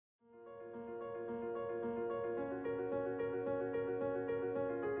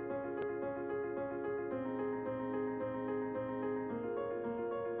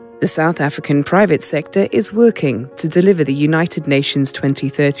The South African private sector is working to deliver the United Nations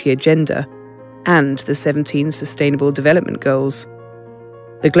 2030 Agenda and the 17 Sustainable Development Goals.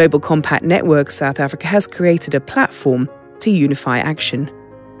 The Global Compact Network South Africa has created a platform to unify action.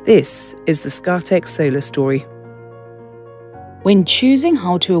 This is the Scatec Solar story. When choosing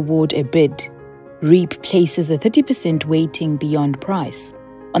how to award a bid, REIPPP places a 30% weighting beyond price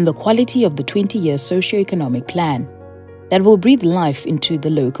on the quality of the 20-year socio-economic plan that will breathe life into the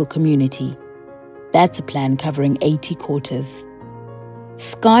local community. That's a plan covering 80 quarters.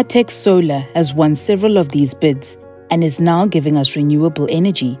 Scatec Solar has won several of these bids and is now giving us renewable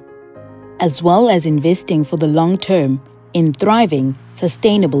energy, as well as investing for the long term in thriving,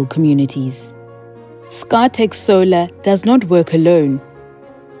 sustainable communities. Scatec Solar does not work alone.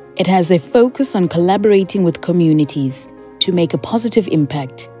 It has a focus on collaborating with communities to make a positive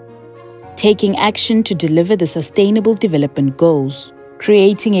impact, taking action to deliver the Sustainable Development Goals,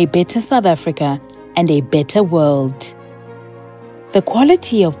 creating a better South Africa and a better world. The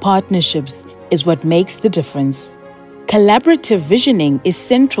quality of partnerships is what makes the difference. Collaborative visioning is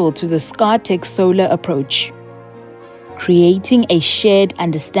central to the Scatec Solar approach, creating a shared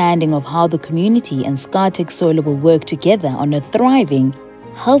understanding of how the community and Scatec Solar will work together on a thriving,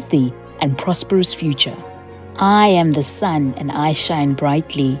 healthy, and prosperous future. I am the sun and I shine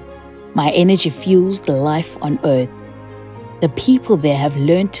brightly. My energy fuels the life on earth. The people there have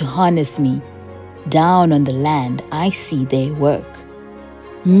learned to harness me. Down on the land, I see their work.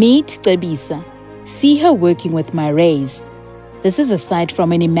 Meet Theresa. See her working with my rays. This is a sight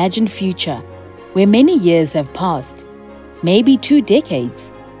from an imagined future where many years have passed, maybe 2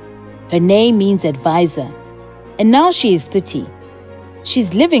 decades. Her name means advisor, and now she is 30.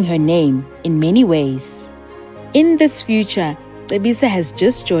 She's living her name in many ways. In this future, Theresa has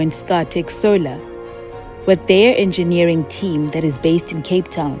just joined Scatec Solar with their engineering team that is based in Cape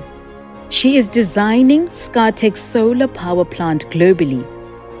Town. She is designing Scatec Solar power plant globally.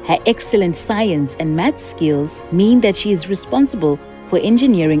 Her excellent science and math skills mean that she is responsible for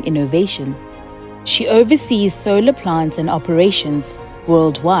engineering innovation. She oversees solar plants and operations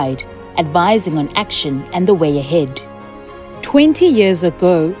worldwide, advising on action and the way ahead. 20 years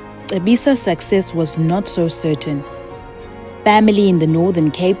ago, Theresa's success was not so certain. Family in the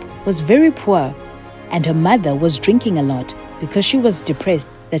Northern Cape was very poor, and her mother was drinking a lot because she was depressed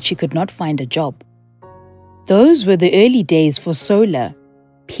that she could not find a job. Those were the early days for solar,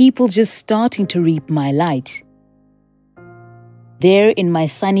 people just starting to reap my light. There in my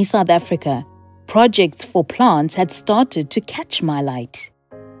sunny South Africa, projects for plants had started to catch my light.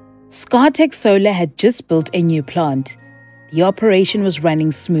 Scatec Solar had just built a new plant. The operation was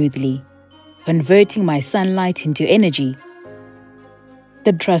running smoothly, converting my sunlight into energy.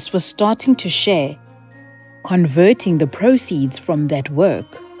 The trust was starting to share, converting the proceeds from that work.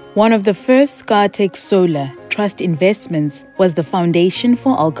 One of the first Scatec Solar trust investments was the Foundation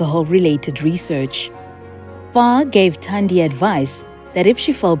for Alcohol-Related Research. FAR gave Thandi advice that if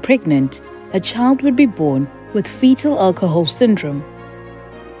she fell pregnant, a child would be born with fetal alcohol syndrome.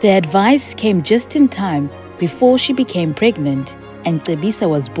 The advice came just in time before she became pregnant, and Theresa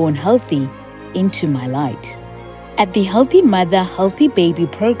was born healthy into my light. At the Healthy Mother, Healthy Baby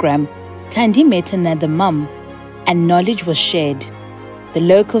program, Thandi met another mum, and knowledge was shared. The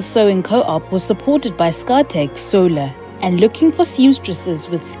local sewing co-op was supported by Scatec Solar and looking for seamstresses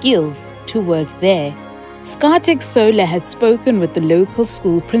with skills to work there. Scatec Solar had spoken with the local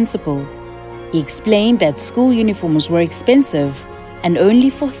school principal. He explained that school uniforms were expensive and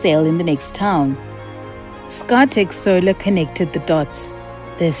only for sale in the next town. Scatec Solar connected the dots.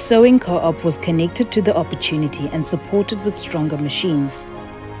 Their sewing co-op was connected to the opportunity and supported with stronger machines.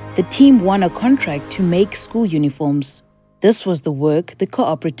 The team won a contract to make school uniforms. This was the work the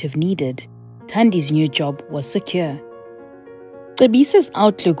cooperative needed. Thandi's new job was secure. Theresa's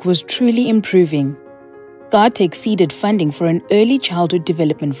outlook was truly improving. Scatec seeded funding for an early childhood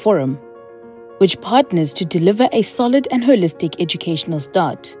development forum, which partners to deliver a solid and holistic educational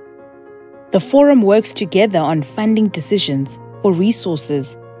start. The forum works together on funding decisions for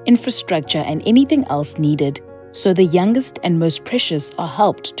resources, infrastructure, and anything else needed, so the youngest and most precious are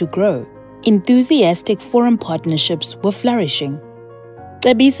helped to grow. Enthusiastic forum partnerships were flourishing.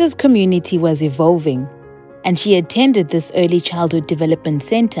 Theresa's community was evolving, and she attended this early childhood development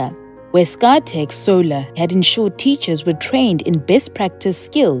center, where Scatec Solar had ensured teachers were trained in best practice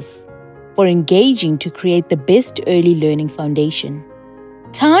skills for engaging to create the best early learning foundation.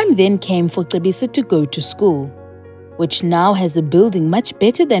 Time then came for Theresa to go to school, which now has a building much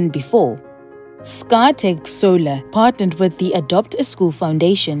better than before. Scatec Solar partnered with the Adopt a School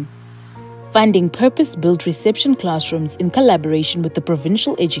Foundation. funding purpose-built reception classrooms in collaboration with the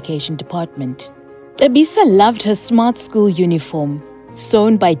Provincial Education Department. Theresa loved her smart school uniform,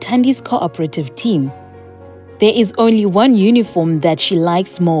 sewn by Tandi's cooperative team. There is only one uniform that she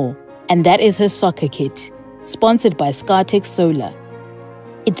likes more, and that is her soccer kit, sponsored by Scatec Solar.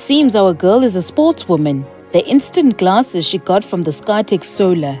 It seems our girl is a sportswoman. The instant glasses she got from the Scatec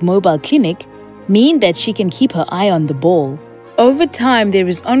Solar mobile clinic mean that she can keep her eye on the ball. Over time, there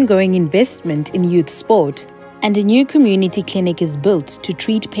is ongoing investment in youth sport, and a new community clinic is built to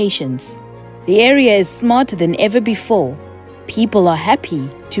treat patients. The area is smarter than ever before. People are happy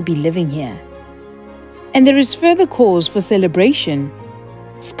to be living here. And there is further cause for celebration.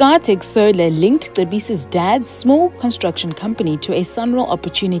 Scatec Solar linked Theresa's dad's small construction company to a Sunroll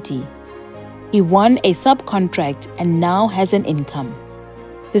opportunity. He won a subcontract and now has an income.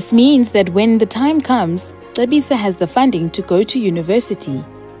 This means that when the time comes, Theresa has the funding to go to university.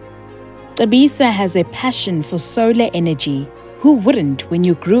 Theresa has a passion for solar energy. Who wouldn't when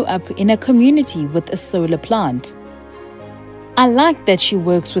you grew up in a community with a solar plant? I like that she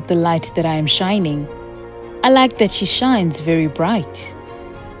works with the light that I am shining. I like that she shines very bright.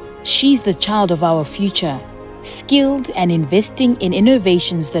 She's the child of our future, skilled and investing in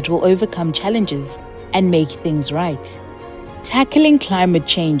innovations that will overcome challenges and make things right. Tackling climate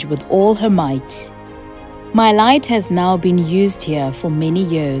change with all her might. My light has now been used here for many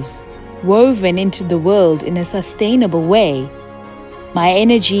years, woven into the world in a sustainable way. My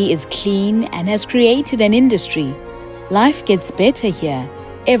energy is clean and has created an industry. Life gets better here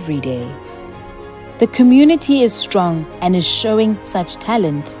every day. The community is strong and is showing such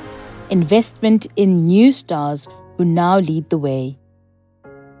talent. Investment in new stars who now lead the way.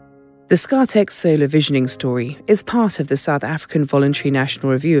 The Scatec Solar Visioning Story is part of the South African Voluntary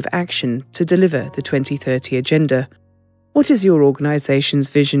National Review of Action to deliver the 2030 Agenda. What is your organisation's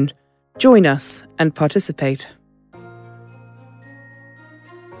vision? Join us and participate.